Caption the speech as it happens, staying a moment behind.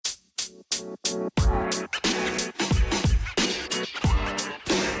Hey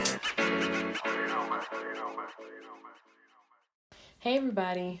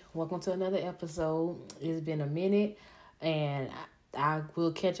everybody, welcome to another episode. It's been a minute and I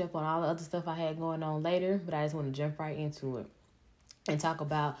will catch up on all the other stuff I had going on later, but I just want to jump right into it and talk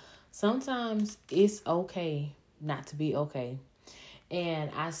about sometimes it's okay not to be okay. And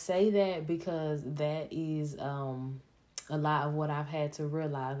I say that because that is a lot of what I've had to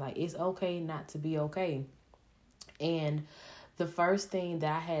realize. Like, it's okay not to be okay. And the first thing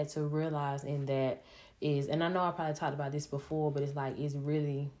that I had to realize in that is, and I know I probably talked about this before, but it's like, it's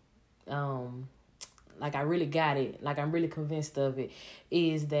really, like I really got it, like I'm really convinced of it,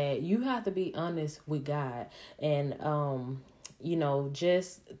 is that you have to be honest with God. And,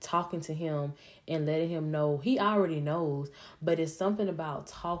 just talking to him and letting him know he already knows, but it's something about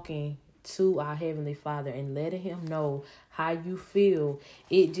talking to our Heavenly Father and letting him know how you feel.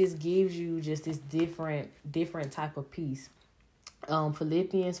 It just gives you just this different type of peace.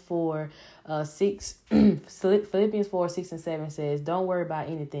 Philippians 4 6 Philippians 4 6 and 7 says, don't worry about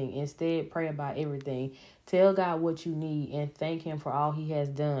anything, instead pray about everything, tell God what you need and thank him for all he has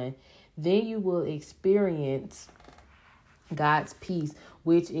done. Then you will experience God's peace,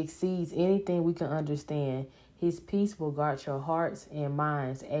 which exceeds anything we can understand. His peace will guard your hearts and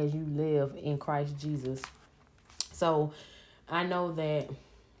minds as you live in Christ Jesus. So I know that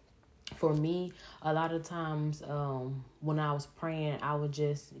for me, a lot of times when I was praying, I was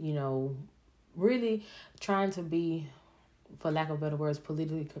just, really trying to be, for lack of better words,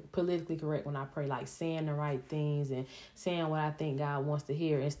 politically correct when I pray, like saying the right things and saying what I think God wants to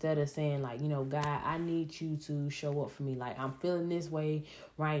hear, instead of saying like, God, I need you to show up for me. Like, I'm feeling this way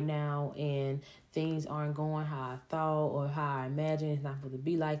right now and things aren't going how I thought or how I imagined. It's not supposed to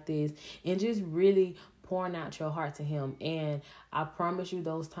be like this. And just really pouring out your heart to him. And I promise you,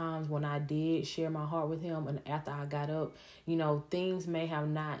 those times when I did share my heart with him and after I got up, things may have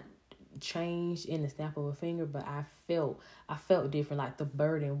not changed in the snap of a finger, but I felt different. Like, the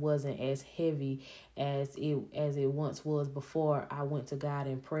burden wasn't as heavy as it once was before I went to God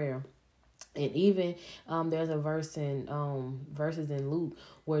in prayer. And even there's a verses in Luke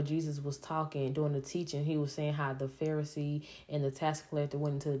where Jesus was talking during the teaching. He was saying how the Pharisee and the tax collector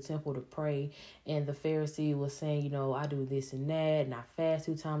went into the temple to pray, and the Pharisee was saying, I do this and that, and I fast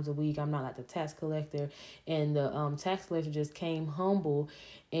 2 times a week. I'm not like the tax collector. And the tax collector just came humble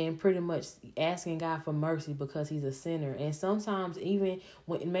and pretty much asking God for mercy because he's a sinner. And sometimes, even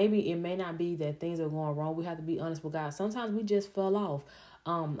when maybe it may not be that things are going wrong, we have to be honest with God. Sometimes we just fell off.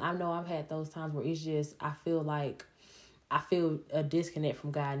 I know I've had those times where it's just, I feel a disconnect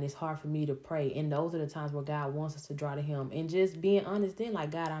from God and it's hard for me to pray. And those are the times where God wants us to draw to him and just being honest then, like,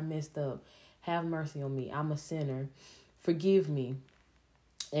 God, I messed up. Have mercy on me. I'm a sinner. Forgive me.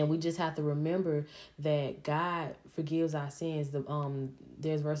 And we just have to remember that God forgives our sins.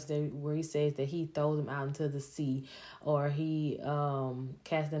 There's verses where he says that he throws them out into the sea, or he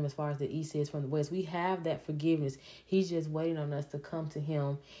casts them as far as the east is from the west. We have that forgiveness. He's just waiting on us to come to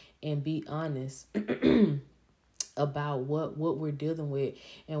him and be honest about what we're dealing with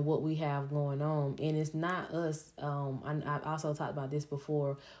and what we have going on. And it's not us. I also talked about this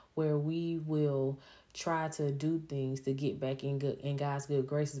before, where we will try to do things to get back in God's good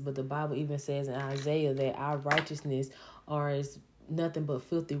graces. But the Bible even says in Isaiah that our righteousness are as nothing but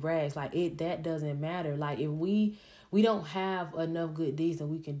filthy rags. Like, that doesn't matter. Like, if we don't have enough good deeds that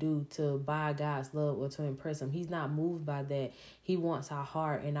we can do to buy God's love or to impress him. He's not moved by that. He wants our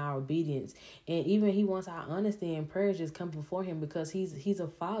heart and our obedience. And even he wants our honesty and prayers just come before him, because he's a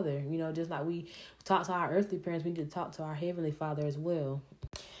father. Just like we talk to our earthly parents, we need to talk to our heavenly Father as well.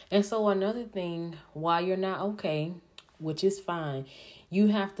 And so another thing, while you're not okay, which is fine, you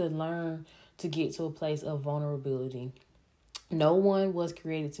have to learn to get to a place of vulnerability. No one was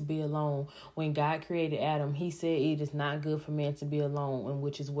created to be alone. When God created Adam, he said it is not good for man to be alone, and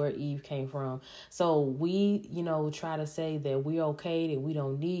which is where Eve came from. So we, try to say that we're okay, that we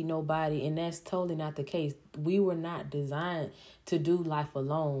don't need nobody, and that's totally not the case. We were not designed to do life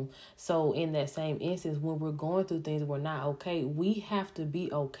alone. So in that same instance, when we're going through things we're not okay, we have to be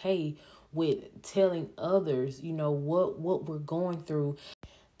okay with telling others, what we're going through.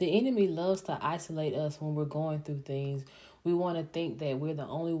 The enemy loves to isolate us when we're going through things. We want to think that we're the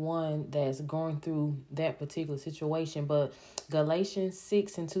only one that's going through that particular situation. But Galatians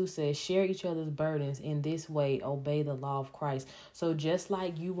 6:2 says, share each other's burdens. In this way, obey the law of Christ. So just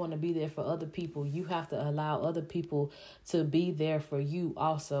like you want to be there for other people, you have to allow other people to be there for you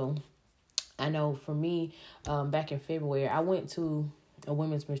also. I know for me, back in February, I went to a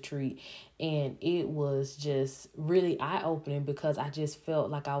women's retreat, and it was just really eye-opening because I just felt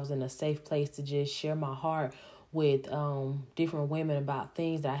like I was in a safe place to just share my heart with different women about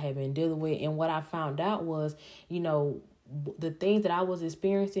things that I had been dealing with. And what I found out was, the things that I was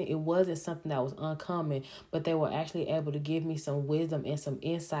experiencing, it wasn't something that was uncommon, but they were actually able to give me some wisdom and some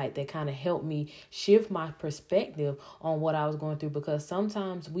insight that kind of helped me shift my perspective on what I was going through. Because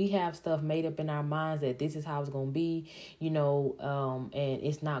sometimes we have stuff made up in our minds that this is how it's going to be, and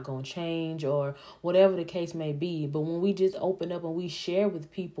it's not going to change or whatever the case may be. But when we just open up and we share with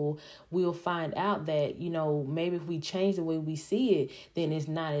people, we'll find out that, maybe if we change the way we see it, then it's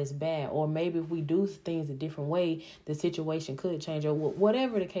not as bad. Or maybe if we do things a different way, the situation could change, or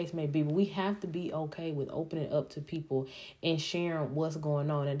whatever the case may be. But we have to be okay with opening up to people and sharing what's going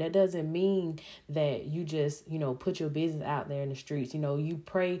on. And that doesn't mean that you just, put your business out there in the streets. You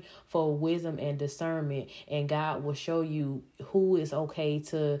pray for wisdom and discernment, and God will show you who is okay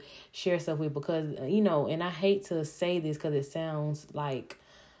to share stuff with. Because, and I hate to say this because it sounds like,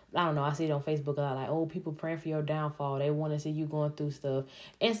 I don't know, I see it on Facebook a lot, like, oh, people praying for your downfall. They want to see you going through stuff.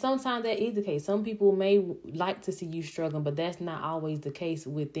 And sometimes that is the case. Some people may like to see you struggling, but that's not always the case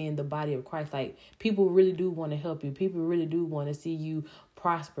within the body of Christ. Like, people really do want to help you. People really do want to see you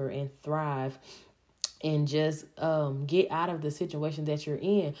prosper and thrive and just get out of the situation that you're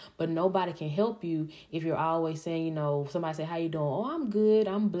in. But nobody can help you if you're always saying, somebody say, how you doing? Oh, I'm good.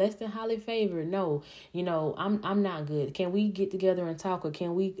 I'm blessed and highly favored. No, I'm not good. Can we get together and talk? Or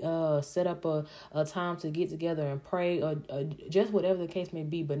can we set up a time to get together and pray, or just whatever the case may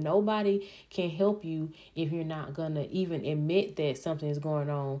be? But nobody can help you if you're not going to even admit that something is going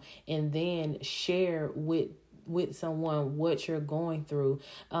on and then share with someone what you're going through.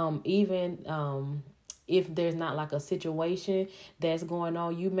 If there's not like a situation that's going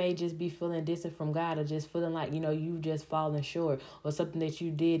on, you may just be feeling distant from God, or just feeling like, you just falling short, or something that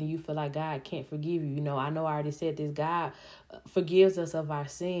you did and you feel like God can't forgive you. I know I already said this. God forgives us of our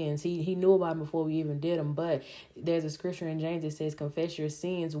sins. He knew about them before we even did them. But there's a scripture in James that says, confess your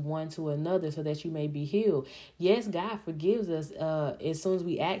sins one to another so that you may be healed. Yes, God forgives us as soon as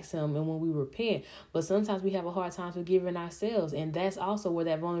we ask him and when we repent. But sometimes we have a hard time forgiving ourselves. And that's also where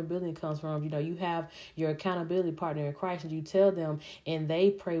that vulnerability comes from. You have your accountability partner in Christ, and you tell them, and they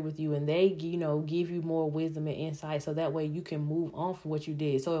pray with you, and they, give you more wisdom and insight, so that way you can move on from what you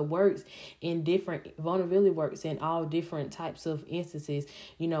did. So it works in different, vulnerability works in all different types of instances,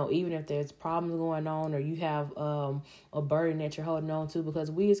 even if there's problems going on, or you have a burden that you're holding on to.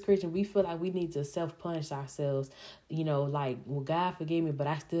 Because we as Christians, we feel like we need to self-punish ourselves, like, well, God forgave me, but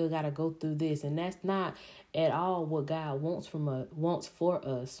I still got to go through this. And that's not at all what God wants for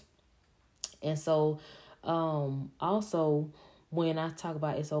us. And so, also, when I talk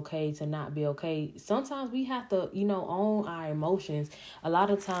about it's okay to not be okay, sometimes we have to, own our emotions. A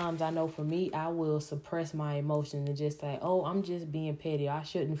lot of times, I know for me, I will suppress my emotions and just say, oh, I'm just being petty. I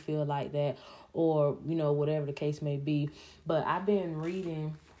shouldn't feel like that, or, whatever the case may be. But I've been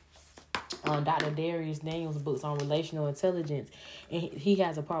reading Dr. Darius Daniels' books on relational intelligence, and he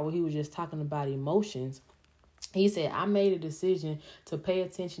has a part where he was just talking about emotions. He said, I made a decision to pay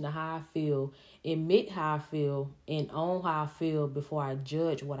attention to how I feel, admit how I feel, and own how I feel before I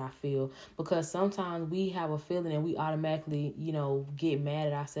judge what I feel. Because sometimes we have a feeling and we automatically, get mad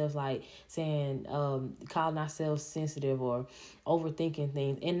at ourselves, like saying, calling ourselves sensitive or overthinking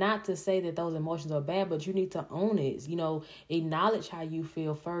things. And not to say that those emotions are bad, but you need to own it. Acknowledge how you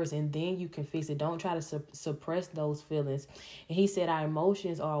feel first, and then you can fix it. Don't try to suppress those feelings. And he said our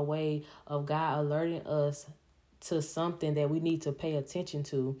emotions are a way of God alerting us to something that we need to pay attention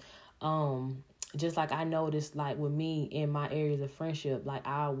to. Just like I noticed, like with me in my areas of friendship, like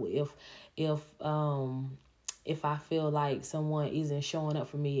if I feel like someone isn't showing up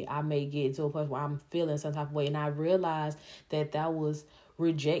for me, I may get to a point where I'm feeling some type of way, and I realized that was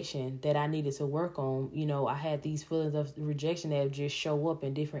rejection that I needed to work on. I had these feelings of rejection that just show up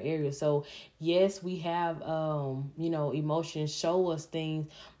in different areas. So yes, we have, emotions show us things,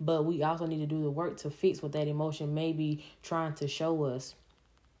 but we also need to do the work to fix what that emotion may be trying to show us.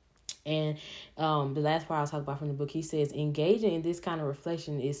 And the last part I'll talk about from the book, he says, engaging in this kind of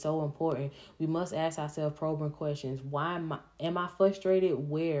reflection is so important. We must ask ourselves probing questions. Why am I frustrated?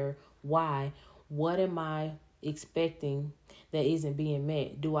 Where? Why? What am I expecting that isn't being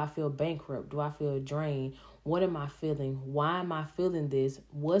met? Do I feel bankrupt? Do I feel drained? What am I feeling? Why am I feeling this?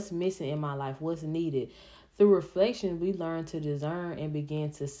 What's missing in my life? What's needed? Through reflection, we learn to discern and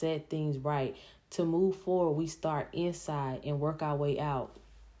begin to set things right. To move forward, we start inside and work our way out.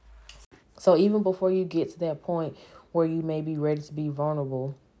 So even before you get to that point where you may be ready to be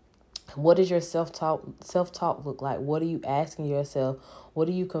vulnerable, What does your self talk look like? What are you asking yourself? What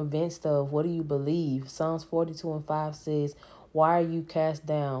are you convinced of? What do you believe? Psalms 42:5 says, "Why are you cast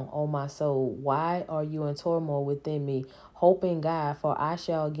down, O my soul? Why are you in turmoil within me? Hope in God, for I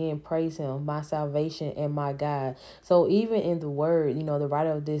shall again praise him, my salvation and my God." So even in the word, the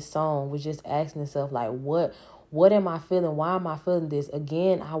writer of this song was just asking himself, like, what am I feeling? Why am I feeling this?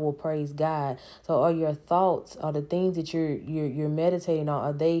 Again, I will praise God. So are your thoughts, are the things that you're meditating on,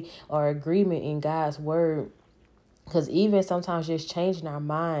 are they are agreement in God's word? Because even sometimes just changing our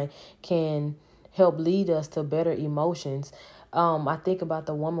mind can help lead us to better emotions. I think about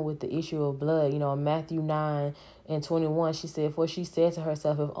the woman with the issue of blood. Matthew 9:21, she said, "For she said to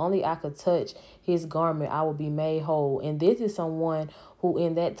herself, if only I could touch his garment, I will be made whole." And this is someone who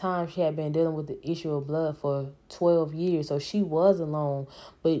in that time she had been dealing with the issue of blood for 12 years. So she was alone,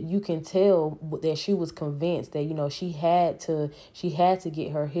 but you can tell that she was convinced that, she had to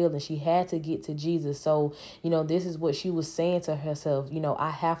get her healing. She had to get to Jesus. So, this is what she was saying to herself, I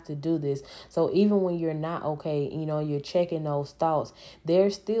have to do this. So even when you're not okay, you're checking those thoughts,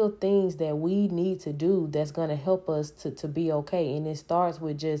 there's still things that we need to do that's going to help us to be okay. And it starts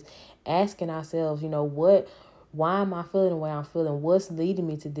with just asking ourselves, why am I feeling the way I'm feeling? What's leading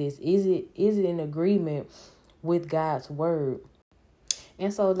me to this? Is it in agreement with God's word?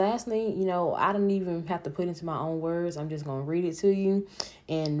 And so lastly, I don't even have to put into my own words. I'm just going to read it to you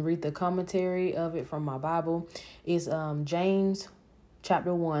and read the commentary of it from my Bible. It's James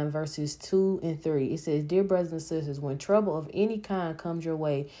chapter 1, verses 2 and 3. It says, "Dear brothers and sisters, when trouble of any kind comes your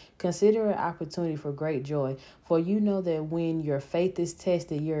way, consider it opportunity for great joy. For you know that when your faith is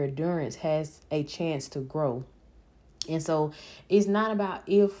tested, your endurance has a chance to grow." And so it's not about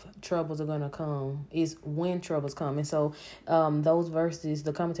if troubles are going to come, it's when troubles come. And so those verses,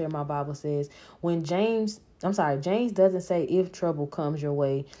 the commentary of my Bible says, James doesn't say if trouble comes your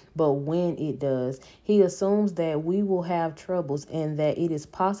way, but when it does. He assumes that we will have troubles and that it is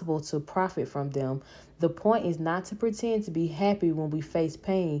possible to profit from them. The point is not to pretend to be happy when we face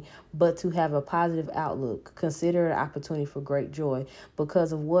pain, but to have a positive outlook. Consider an opportunity for great joy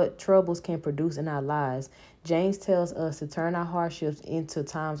because of what troubles can produce in our lives. James tells us to turn our hardships into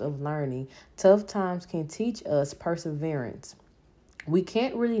times of learning. Tough times can teach us perseverance. We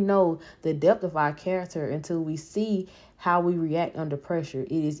can't really know the depth of our character until we see how we react under pressure.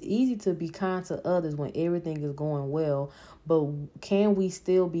 It is easy to be kind to others when everything is going well, but can we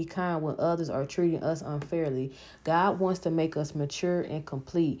still be kind when others are treating us unfairly? God wants to make us mature and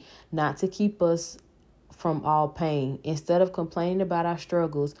complete, not to keep us from all pain. Instead of complaining about our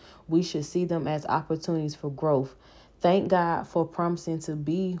struggles, we should see them as opportunities for growth. Thank God for promising to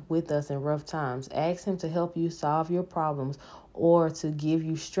be with us in rough times. Ask Him to help you solve your problems or to give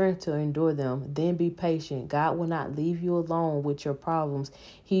you strength to endure them. Then be patient. God will not leave you alone with your problems.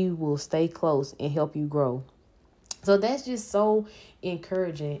 He will stay close and help you grow. So that's just so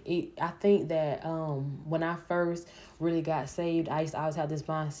encouraging. I think that when I first really got saved, I used to always have this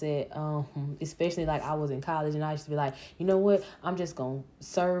mindset, especially like I was in college, and I used to be like, you know what, I'm just gonna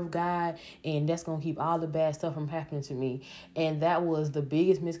serve God, and that's gonna keep all the bad stuff from happening to me. And that was the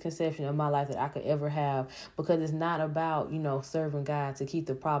biggest misconception of my life that I could ever have, because it's not about serving God to keep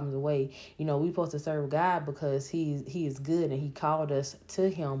the problems away. We supposed to serve God because He is good and He called us to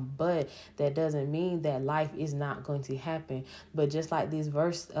Him, but that doesn't mean that life is not going to happen. But just like this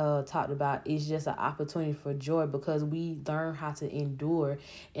verse talked about, it's just an opportunity for joy because we learn how to endure.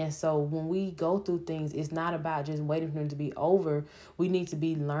 And so when we go through things, it's not about just waiting for them to be over. We need to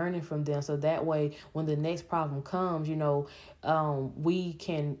be learning from them, so that way when the next problem comes, we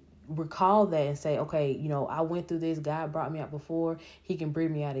can recall that and say, okay, I went through this, God brought me out before, He can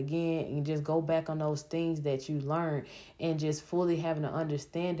bring me out again. And just go back on those things that you learned, and just fully having an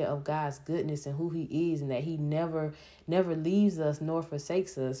understanding of God's goodness and who He is, and that He never leaves us nor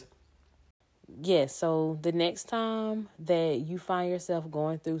forsakes us. Yes, so the next time that you find yourself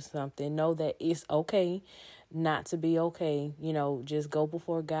going through something, know that it's okay not to be okay. Just go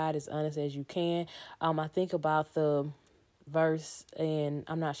before God as honest as you can. I think about the verse, and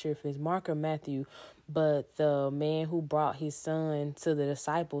I'm not sure if it's Mark or Matthew, but the man who brought his son to the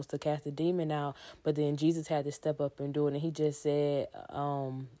disciples to cast the demon out, but then Jesus had to step up and do it, and he just said,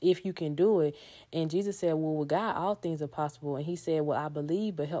 if you can do it. And Jesus said, well, with God all things are possible. And he said, well, I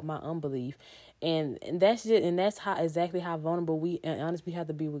believe, but help my unbelief. And that's just, and that's how exactly how vulnerable we and honest we have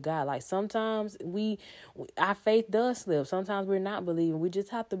to be with God. Like sometimes our faith does slip. Sometimes we're not believing. We just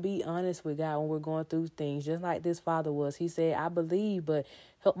have to be honest with God when we're going through things. Just like this father was. He said, I believe, but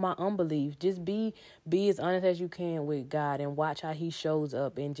help my unbelief. Just be as honest as you can with God and watch how he shows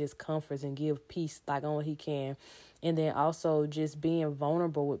up and just comforts and give peace like only he can. And then also just being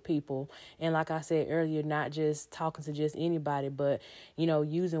vulnerable with people. And like I said earlier, not just talking to just anybody, but,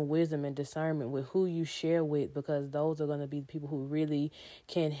 using wisdom and discernment with who you share with, because those are going to be the people who really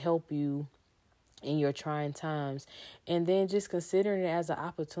can help you in your trying times. And then just considering it as an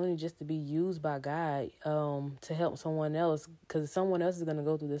opportunity just to be used by God to help someone else, because someone else is going to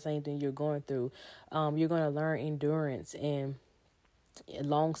go through the same thing you're going through. You're going to learn endurance and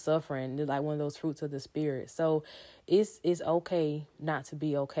long suffering, like one of those fruits of the spirit. So it's okay not to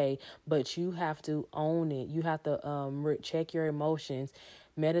be okay, but you have to own it. You have to check your emotions,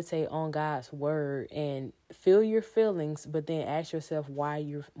 meditate on God's word, and feel your feelings, but then ask yourself why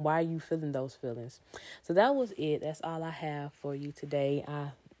are you feeling those feelings. So that was it. That's all I have for you today. I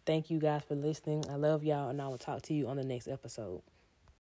thank you guys for listening. I love y'all, and I will talk to you on the next episode.